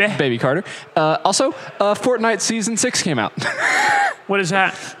 Baby Carter. Also, Fortnite Season 6 came out. What is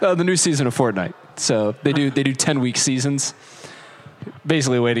that? The new season of Fortnite. So they do 10-week seasons.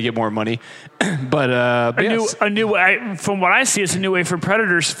 Basically a way to get more money. But a new way, from what I see, it's a new way for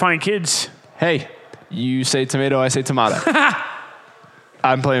predators to find kids. Hey, you say tomato, I say tomato.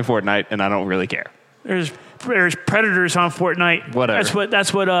 I'm playing Fortnite and I don't really care. There's predators on Fortnite. Whatever.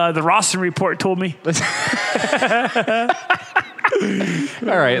 That's what the Rawson report told me. All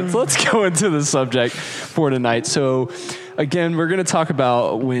right, so let's go into the subject for tonight. So, again, we're going to talk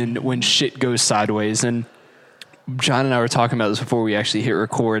about when shit goes sideways. And John and I were talking about this before we actually hit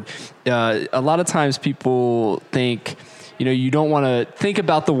record. A lot of times people think, you don't want to think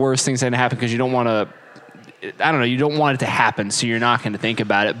about the worst things that can happen because you don't want to. I don't know, you don't want it to happen, so you're not going to think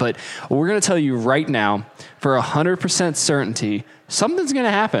about it. But we're going to tell you right now, for 100% certainty, something's going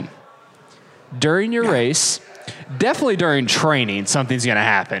to happen. During your race, definitely during training, something's going to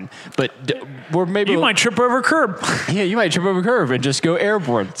happen. But you might trip over a curb. Yeah, you might trip over a curb and just go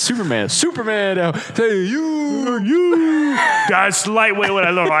airborne. Superman, say you. That's lightweight what I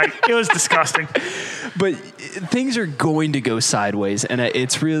look like. It was disgusting. But things are going to go sideways, and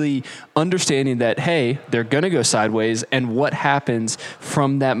it's really understanding that, hey, they're going to go sideways, and what happens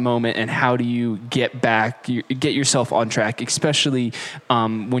from that moment, and how do you get get yourself on track, especially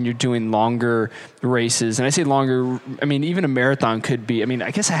when you're doing longer races. And I say longer, I mean, even a marathon could be,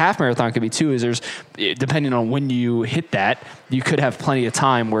 I guess a half marathon could be too, depending on when you hit that, you could have plenty of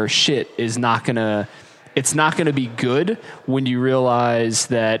time where shit is it's not going to be good when you realize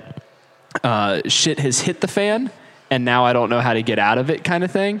that shit has hit the fan and now I don't know how to get out of it kind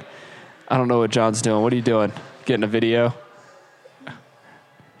of thing. I don't know what John's doing. What are you doing? Getting a video?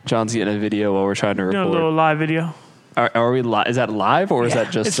 John's getting a video while we're trying to record. Doing a little live video. Are we live? Is that live or is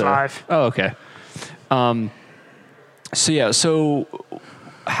that just... It's live. Oh, okay. So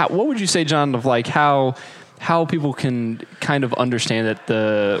what would you say, John, of like how people can kind of understand that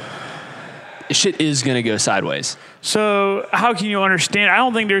the shit is going to go sideways? So how can you understand? I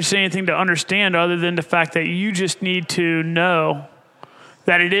don't think there's anything to understand other than the fact that you just need to know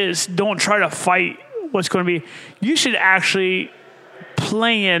that it is. Don't try to fight what's going to be. You should actually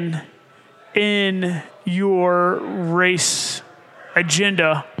plan in your race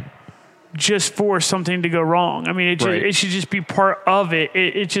agenda just for something to go wrong. It should just be part of it.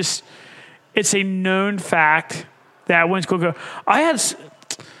 It's a known fact that when it's going to go.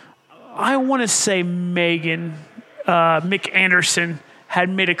 I want to say Mick Anderson had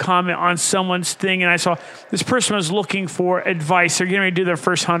made a comment on someone's thing, and I saw this person was looking for advice. They're getting ready to do their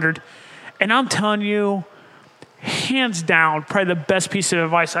first 100. And I'm telling you, hands down, probably the best piece of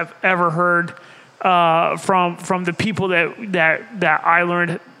advice I've ever heard from the people that I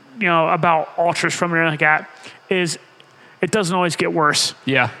learned, about ultras from and like that, is it doesn't always get worse.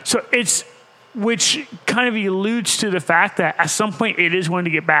 Yeah. So which kind of alludes to the fact that at some point it is going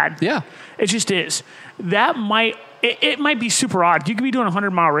to get bad. Yeah. It just is. It might be super odd. You could be doing a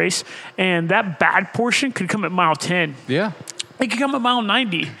 100-mile race, and that bad portion could come at mile 10. Yeah. It could come at mile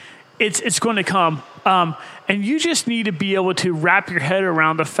 90. It's going to come. And you just need to be able to wrap your head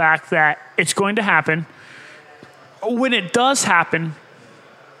around the fact that it's going to happen. When it does happen,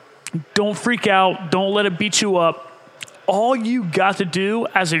 don't freak out. Don't let it beat you up. all you got to do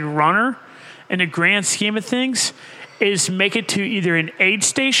as a runner in the grand scheme of things is make it to either an aid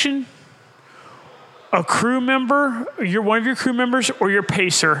station, a crew member, one of your crew members, or your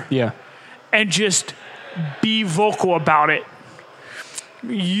pacer. Yeah. And just be vocal about it.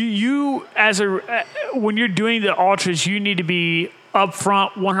 You when you're doing the ultras, you need to be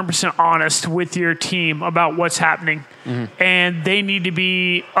upfront, 100% honest with your team about what's happening, and they need to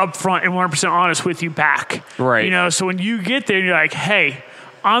be upfront and 100% honest with you back. Right. You know, so when you get there, and you're like, "Hey,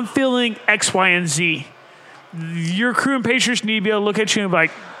 I'm feeling X, Y, and Z." Your crew and pacers need to be able to look at you and be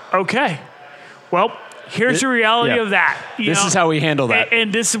like, "Okay, well, here's the reality of that. This is how we handle that.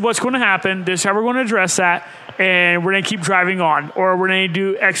 And this is what's going to happen. This is how we're going to address that. And we're going to keep driving on. Or we're going to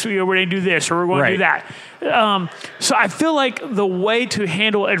do X, or we're going to do this, or we're going to do that." So I feel like the way to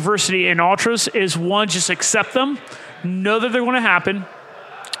handle adversity in ultras is, one, just accept them, know that they're going to happen.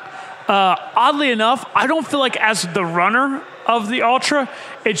 Oddly enough, I don't feel like as the runner of the ultra,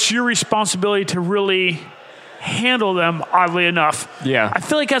 it's your responsibility to really handle them, oddly enough. Yeah. I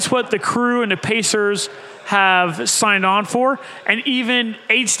feel like that's what the crew and the pacers have signed on for, and even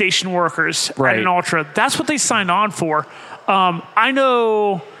aid station workers at an ultra. That's what they signed on for. I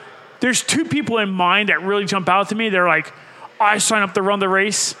know there's two people in mind that really jump out to me. They're like, I signed up to run the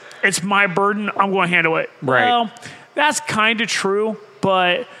race. It's my burden. I'm going to handle it. Right. Well, that's kind of true,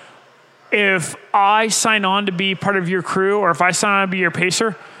 but if I sign on to be part of your crew, or if I sign on to be your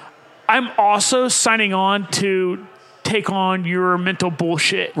pacer, I'm also signing on to take on your mental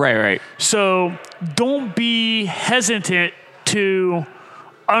bullshit. Right. So don't be hesitant to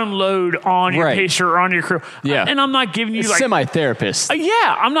unload on your pacer or on your crew. Yeah. And I'm not giving you like semi-therapist.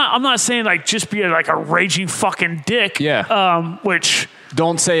 I'm not saying like just be like a raging fucking dick. Yeah. Which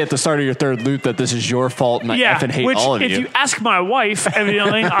don't say at the start of your third loop that this is your fault and I effing hate all of you. If you ask my wife,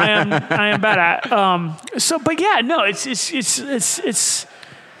 evidently I am bad at.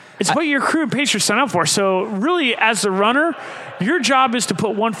 It's what your crew and pacers sign up for. So really, as the runner, your job is to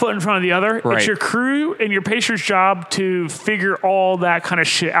put one foot in front of the other. Right. It's your crew and your pacer's job to figure all that kind of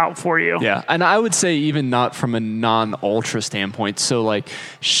shit out for you. Yeah, and I would say even not from a non-ultra standpoint. So like,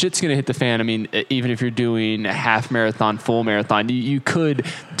 shit's going to hit the fan. I mean, even if you're doing a half marathon, full marathon, you could,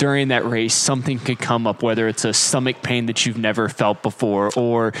 during that race, something could come up, whether it's a stomach pain that you've never felt before,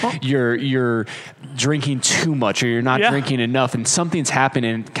 or you're drinking too much, or you're not drinking enough, and something's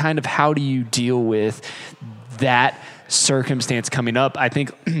happening. And kind of how do you deal with that circumstance coming up? I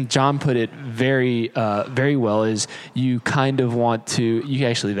think John put it very well, is you kind of want to, you can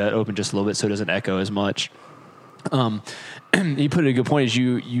actually leave that open just a little bit so it doesn't echo as much. He put it a good point, is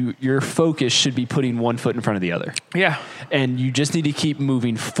your focus should be putting one foot in front of the other. Yeah. And you just need to keep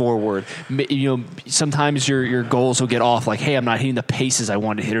moving forward. You know, sometimes your goals will get off, like, hey, I'm not hitting the paces I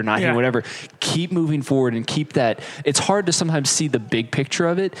want to hit, or not hitting whatever. Keep moving forward and keep that. It's hard to sometimes see the big picture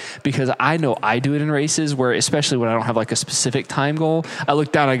of it, because I know I do it in races where, especially when I don't have like a specific time goal, I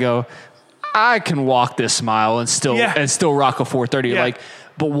look down, I go, I can walk this mile and still rock a 4:30. Yeah. Like,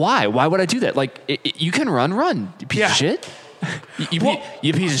 but why? Why would I do that? Like, you can run, you piece of shit.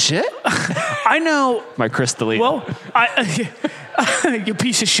 You piece of shit? I know. My Chris D'Elia. Well, you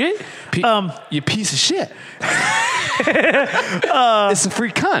piece of shit? You piece of shit. It's a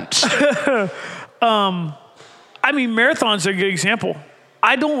free cunt. I mean, marathons are a good example.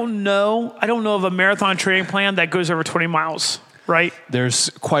 I don't know of a marathon training plan that goes over 20 miles. Right? There's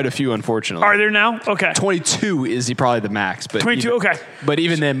quite a few, unfortunately. Are there now? Okay. 22 is probably the max. But 22, okay. But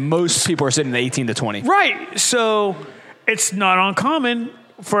even then, most people are sitting at 18 to 20. Right. So it's not uncommon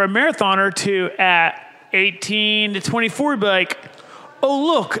for a marathoner to, at 18 to 24, be like, oh,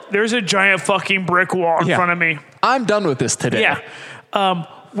 look, there's a giant fucking brick wall in front of me. I'm done with this today. Yeah.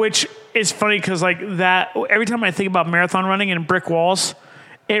 Which is funny, because like that, every time I think about marathon running and brick walls,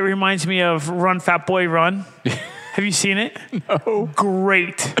 it reminds me of Run Fat Boy Run. Have you seen it? No.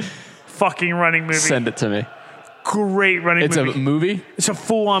 Great fucking running movie. Send it to me. Great running movie. It's a movie? It's a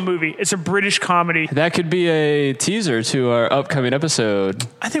full-on movie. It's a British comedy. That could be a teaser to our upcoming episode.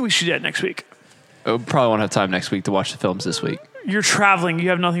 I think we should do that next week. Probably won't have time next week to watch the films this week. You're traveling. You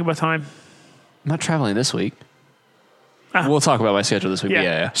have nothing but time. I'm not traveling this week. We'll talk about my schedule this week.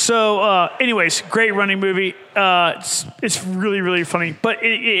 Yeah. So, anyways, great running movie. It's really, really funny. But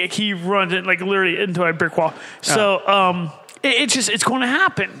he runs it like literally into a brick wall. So it's going to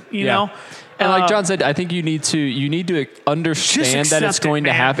happen, you know. And like John said, I think you need to understand that it's going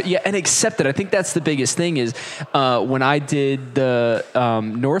to happen. Yeah, and accept it. I think that's the biggest thing. Is when I did the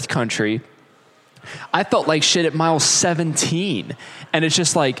North Country, I felt like shit at mile 17, and it's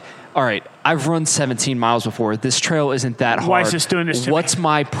just like, all right, I've run 17 miles before. This trail isn't that hard. Why is this doing this to What's me?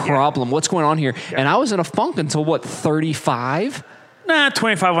 my problem? Yeah. What's going on here? Yeah. And I was in a funk until, 35? Nah,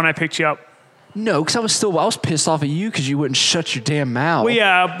 25 when I picked you up. No, because I was pissed off at you because you wouldn't shut your damn mouth. Well,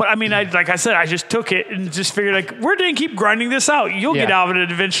 yeah, but I mean, like I said, I just took it and just figured, like, we're going to keep grinding this out. You'll get out of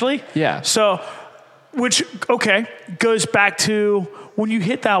it eventually. Yeah. So, goes back to when you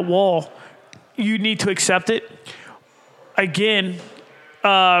hit that wall, you need to accept it. Again,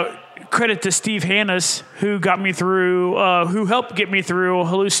 credit to Steve Hannes, who got me through, who helped get me through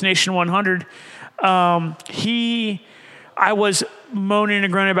Hallucination 100. I was moaning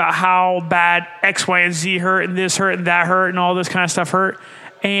and groaning about how bad X, Y, and Z hurt, and this hurt, and that hurt, and all this kind of stuff hurt.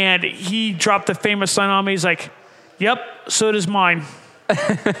 And he dropped the famous line on me. He's like, "Yep, so does mine."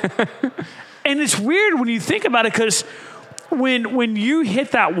 And it's weird when you think about it, because when you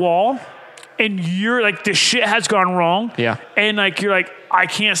hit that wall and you're like, the shit has gone wrong. Yeah. And like, you're like, I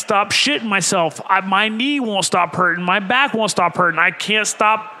can't stop shitting myself. My knee won't stop hurting. My back won't stop hurting. I can't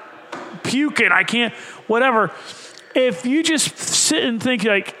stop puking. I can't, whatever. If you just sit and think,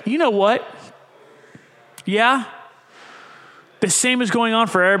 like, you know what? Yeah. The same is going on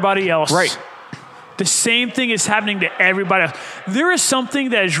for everybody else. Right. The same thing is happening to everybody else. There is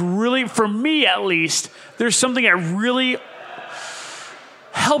something that is really, for me at least, there's something that really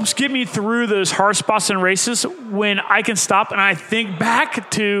helps get me through those hard spots and races when I can stop and I think back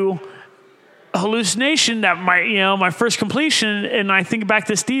to Hallucination, that my first completion, and I think back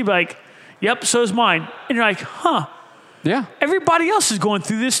to Steve, like, yep, so is mine. And you're like, huh. Yeah. Everybody else is going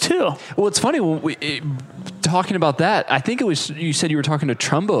through this too. Well, it's funny talking about that. I think it was, you said you were talking to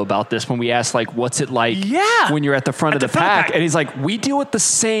Trumbo about this when we asked, like, what's it like when you're at the front of the pack? And he's like, we deal with the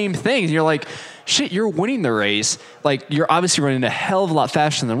same things. And you're like, shit, you're winning the race. Like, you're obviously running a hell of a lot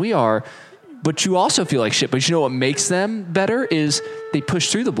faster than we are, but you also feel like shit. But you know what makes them better is they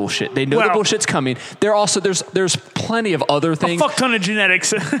push through the bullshit. They know the bullshit's coming. They're also, there's plenty of other things. A fuck ton of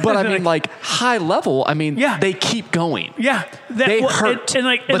genetics. But I mean, like, high level, I mean, they keep going. Yeah. They hurt,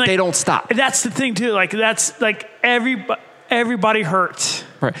 but they don't stop. That's the thing too. Like, that's like everybody hurts.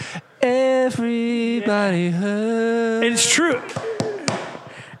 Right. Everybody hurts. It's true.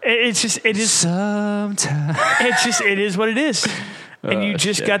 It is sometimes. It is what it is. And you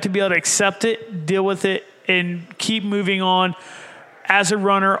just got to be able to accept it, deal with it, and keep moving on. As a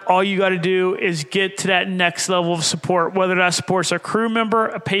runner, all you got to do is get to that next level of support, whether that support's a crew member,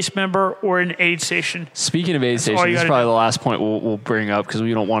 a pace member, or an aid station. Speaking of aid stations, this is probably the last point we'll bring up, because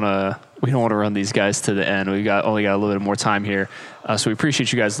we don't want to run these guys to the end. We only got a little bit more time here, so we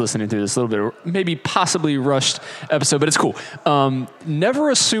appreciate you guys listening through this little bit, maybe possibly rushed episode, but it's cool. Never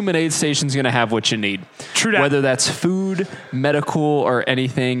assume an aid station is going to have what you need. True that. Whether that's food, medical, or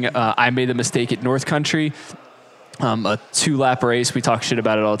anything. I made the mistake at North Country. A 2-lap race. We talk shit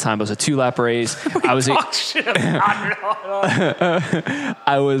about it all the time. It was a 2-lap race.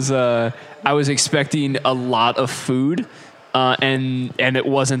 I was expecting a lot of food, and it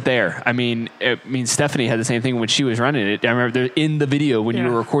wasn't there. I mean, Stephanie had the same thing when she was running it. I remember in the video when you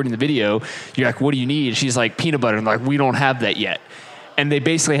were recording the video, you're like, "What do you need?" She's like, "Peanut butter." And like, "We don't have that yet." And they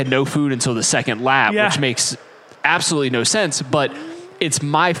basically had no food until the second lap, which makes absolutely no sense. But it's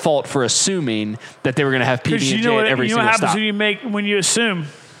my fault for assuming that they were going to have PB&J at every single stop. You know what happens when you assume?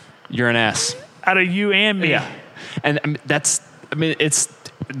 You're an ass. Out of you and me. Yeah. And it's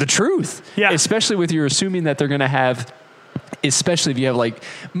the truth. Yeah. Especially with you assuming that they're going to have, especially if you have, like,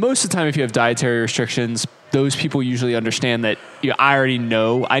 most of the time if you have dietary restrictions, those people usually understand that I already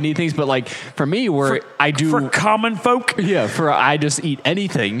know I need things. But like for me, for common folk. Yeah. I just eat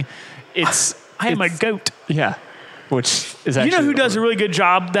anything. I am a goat. Yeah. Which is actually, you know who does a really good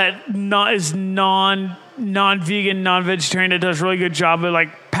job that is non-vegan, non-vegetarian, that does a really good job of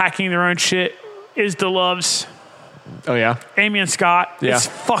like packing their own shit is the Loves. Oh yeah, Amy and Scott. Yeah. It's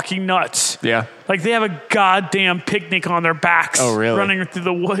fucking nuts. Yeah, like they have a goddamn picnic on their backs. Oh really? Running through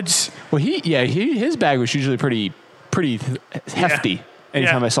the woods. Well, his bag was usually pretty hefty.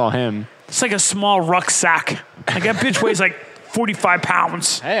 Anytime I saw him, it's like a small rucksack. Like that bitch weighs like 45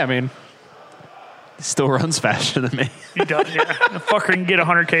 pounds. Hey, I mean, still runs faster than me. He does, yeah. The fucker can get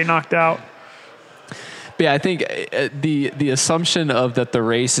 100K knocked out. But yeah, I think the assumption of that the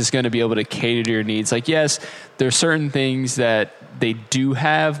race is going to be able to cater to your needs, like, yes, there's certain things that they do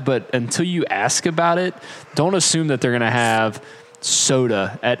have, but until you ask about it, don't assume that they're going to have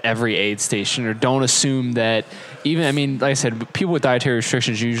soda at every aid station, or don't assume that even, I mean, like I said, people with dietary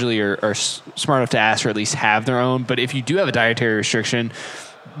restrictions usually are smart enough to ask or at least have their own. But if you do have a dietary restriction,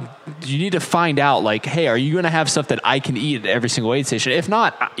 you need to find out, like, hey, are you going to have stuff that I can eat at every single aid station? If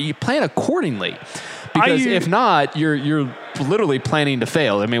not, you plan accordingly. Because if not, you're literally planning to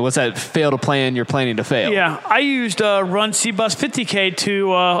fail. I mean, what's that? Fail to plan, you're planning to fail. Yeah, I used Run C-Bus 50K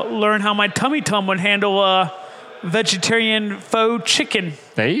to learn how my tummy tum would handle vegetarian faux chicken.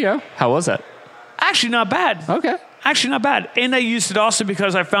 There you go. How was that? Actually, not bad. Okay. Actually, not bad. And I used it also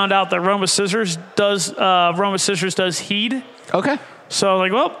because I found out that Run with Scissors does heed. Okay. So I was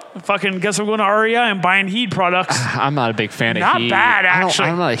like, well, fucking guess I'm going to REI and buying heed products. I'm not a big fan of heed. Not bad, actually.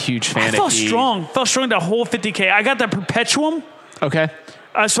 I'm not a huge fan of heed. Felt strong the whole 50K. I got the Perpetuum. Okay.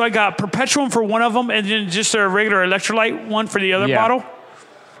 So I got Perpetuum for one of them and then just a regular electrolyte one for the other bottle.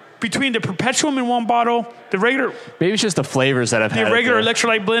 Between the Perpetuum in one bottle, the regular... Maybe it's just the flavors that I've had. The regular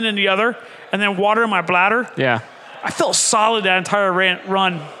electrolyte blend in the other, and then water in my bladder. Yeah. I felt solid that entire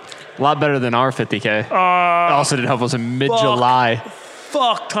run. A lot better than our 50K. It also didn't help. It was in mid-July.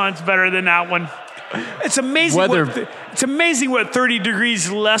 Fuck tons better than that one. It's amazing. It's amazing what 30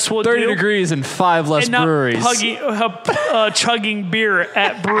 degrees less will 30 do. 30 degrees and 5 less breweries. Chugging beer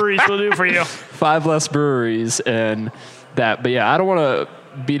at breweries will do for you. 5 less breweries and that. But yeah, I don't want to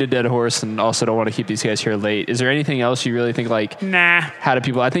beat a dead horse and also don't want to keep these guys here late. Is there anything else you really think like? Nah. How do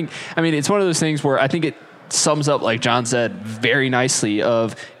people? I mean, it's one of those things where I think it sums up, like John said, very nicely.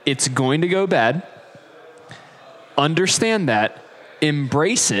 Of it's going to go bad. Understand that.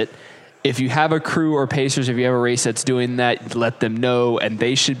 Embrace it. If you have a crew or pacers, if you have a race that's doing that, let them know, and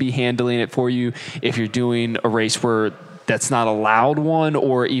they should be handling it for you. If you're doing a race where that's not a loud one,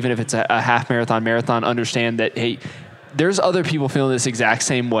 or even if it's a half marathon, understand that, hey, there's other people feeling this exact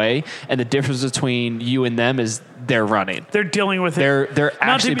same way, and the difference between you and them is they're running. They're dealing with it. They're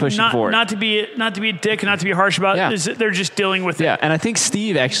actually pushing forward. Not to be a dick and not to be harsh about it. They're just dealing with it. Yeah, and I think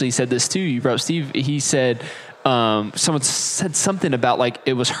Steve actually said this too. You brought up Steve. He said... someone said something about like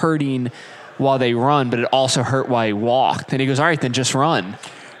it was hurting while they run, but it also hurt while he walked. And he goes, "All right, then just run.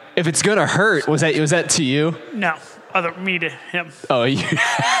 If it's gonna hurt." Was that to you? No, me to him. Oh, he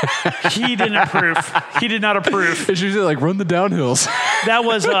didn't approve. He did not approve. It's usually like run the downhills.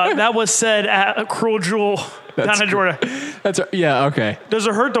 That was said at Cruel Jewel down in Georgia. Okay. Does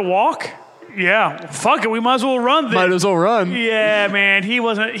it hurt to walk? Yeah, fuck it. We might as well run. Might as well run. Yeah, man. He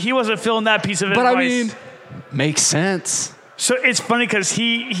wasn't feeling that piece of advice. But I mean. Makes sense. So it's funny because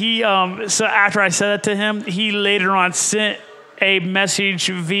so after I said that to him, he later on sent a message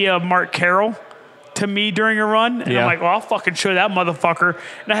via Mark Carroll to me during a run. And I'm like, well, I'll fucking show that motherfucker.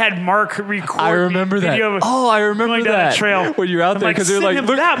 And I had Mark record I remember that. I remember that. Trail. When you're out there because you're like,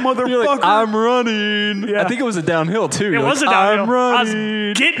 look, that motherfucker. Like, I'm running. Yeah. I think it was a downhill too. It was a downhill. I'm running. I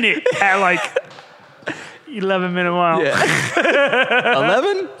was getting it at like 11-minute mile. Yeah.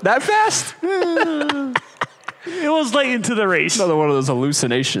 11? That fast? It was late into the race. Another one of those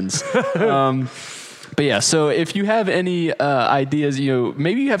hallucinations. But yeah, so if you have any ideas,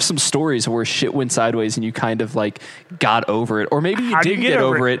 maybe you have some stories where shit went sideways and you kind of like got over it, or maybe you didn't get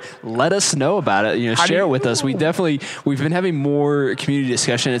over it. Let us know about it. Share it with us. We've been having more community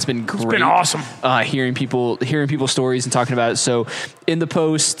discussion. It's been great. It's been awesome. Hearing people's stories and talking about it. So in the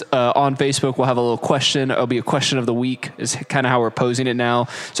post on Facebook, we'll have a little question. It'll be a question of the week is kind of how we're posing it now.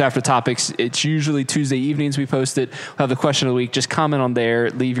 So after topics, it's usually Tuesday evenings we post it. We'll have the question of the week. Just comment on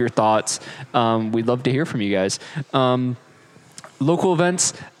there. Leave your thoughts. We'd love to hear from you guys. Local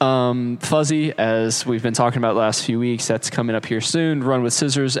events, Fuzzy, as we've been talking about the last few weeks, that's coming up here soon. Run with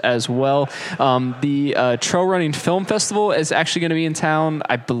Scissors as well. The Trail Running Film Festival is actually going to be in town.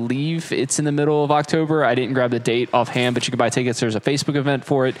 I believe it's in the middle of October. I didn't grab the date offhand, but you can buy tickets. There's a Facebook event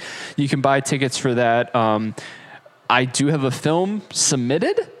for it. You can buy tickets for that. I do have a film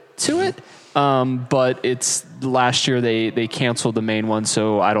submitted to it. But it's last year they canceled the main one,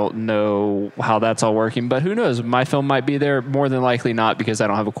 so I don't know how that's all working, but who knows? My film might be there. More than likely not, because I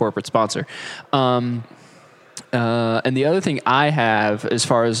don't have a corporate sponsor. And the other thing I have as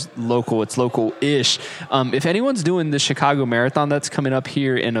far as local, it's local-ish. If anyone's doing the Chicago Marathon that's coming up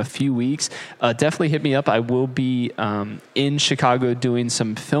here in a few weeks, definitely hit me up. I will be in Chicago doing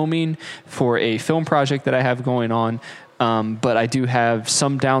some filming for a film project that I have going on. But I do have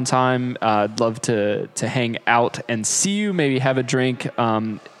some downtime. I'd love to hang out and see you, maybe have a drink.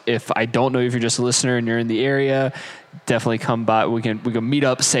 If I don't know if you're just a listener and you're in the area, definitely come by. We can meet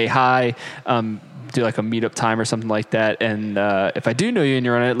up, say hi, do like a meetup time or something like that. And if I do know you and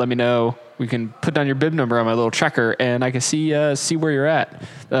you're on it, let me know. We can put down your bib number on my little tracker, and I can see where you're at.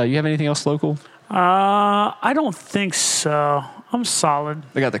 You have anything else local? I don't think so. I'm solid.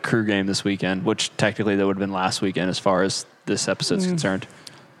 They got the crew game this weekend, which technically that would have been last weekend as far as this episode's concerned.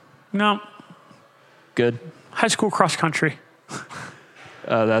 No. Good. High school cross country.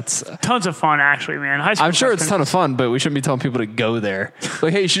 That's tons of fun, actually, man. High school I'm sure it's a ton of fun, but we shouldn't be telling people to go there.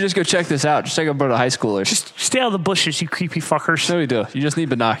 Like, hey, you should just go check this out. Just take a bunch of high schoolers. Just stay out of the bushes, you creepy fuckers. No, you do. You just need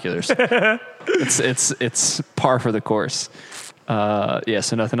binoculars. It's par for the course.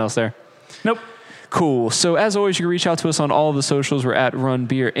 So nothing else there? Nope. Cool. So as always, you can reach out to us on all of the socials. We're at Run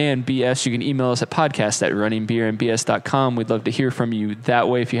Beer and BS. You can email us at podcast@runningbeerandbs.com. We'd love to hear from you that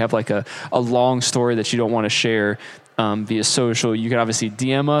way. If you have like a long story that you don't want to share via social, you can obviously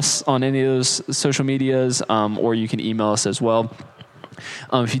DM us on any of those social medias, or you can email us as well.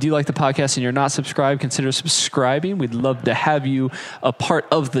 If you do like the podcast and you're not subscribed, consider subscribing. We'd love to have you a part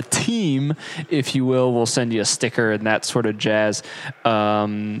of the team, if you will. We'll send you a sticker and that sort of jazz.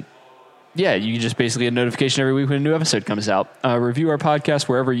 You just basically get a notification every week when a new episode comes out. Review our podcast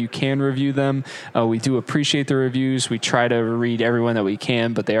wherever you can review them. We do appreciate the reviews. We try to read everyone that we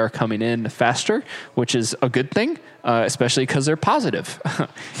can, but they are coming in faster, which is a good thing, especially because they're positive.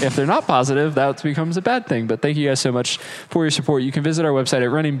 If they're not positive, that becomes a bad thing. But thank you guys so much for your support. You can visit our website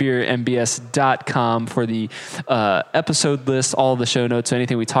at runningbeerandbs.com for the episode list, all of the show notes,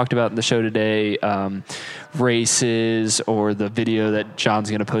 anything we talked about in the show today, races, or the video that John's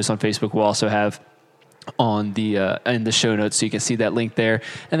going to post on Facebook. We'll also have on the in the show notes, so you can see that link there.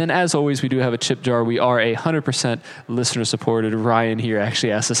 And then, as always, we do have a tip jar. We are 100% listener supported. Ryan here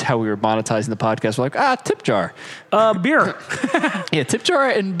actually asked us how we were monetizing the podcast. We're like, tip jar, beer. Yeah, tip jar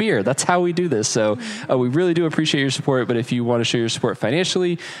and beer. That's how we do this. So we really do appreciate your support. But if you want to show your support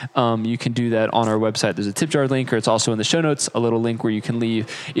financially, you can do that on our website. There's a tip jar link, or it's also in the show notes, a little link where you can leave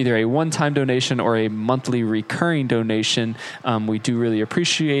either a one-time donation or a monthly recurring donation. We do really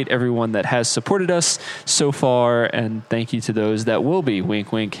appreciate everyone that has supported us so far, and thank you to those that will be.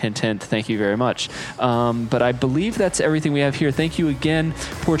 Wink, wink, hint, hint. Thank you very much. But I believe that's everything we have here. Thank you again,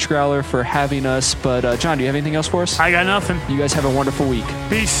 Porch Growler, for having us. But John, do you have anything else for us? I got nothing. You guys have a wonderful week.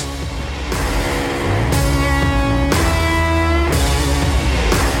 Peace.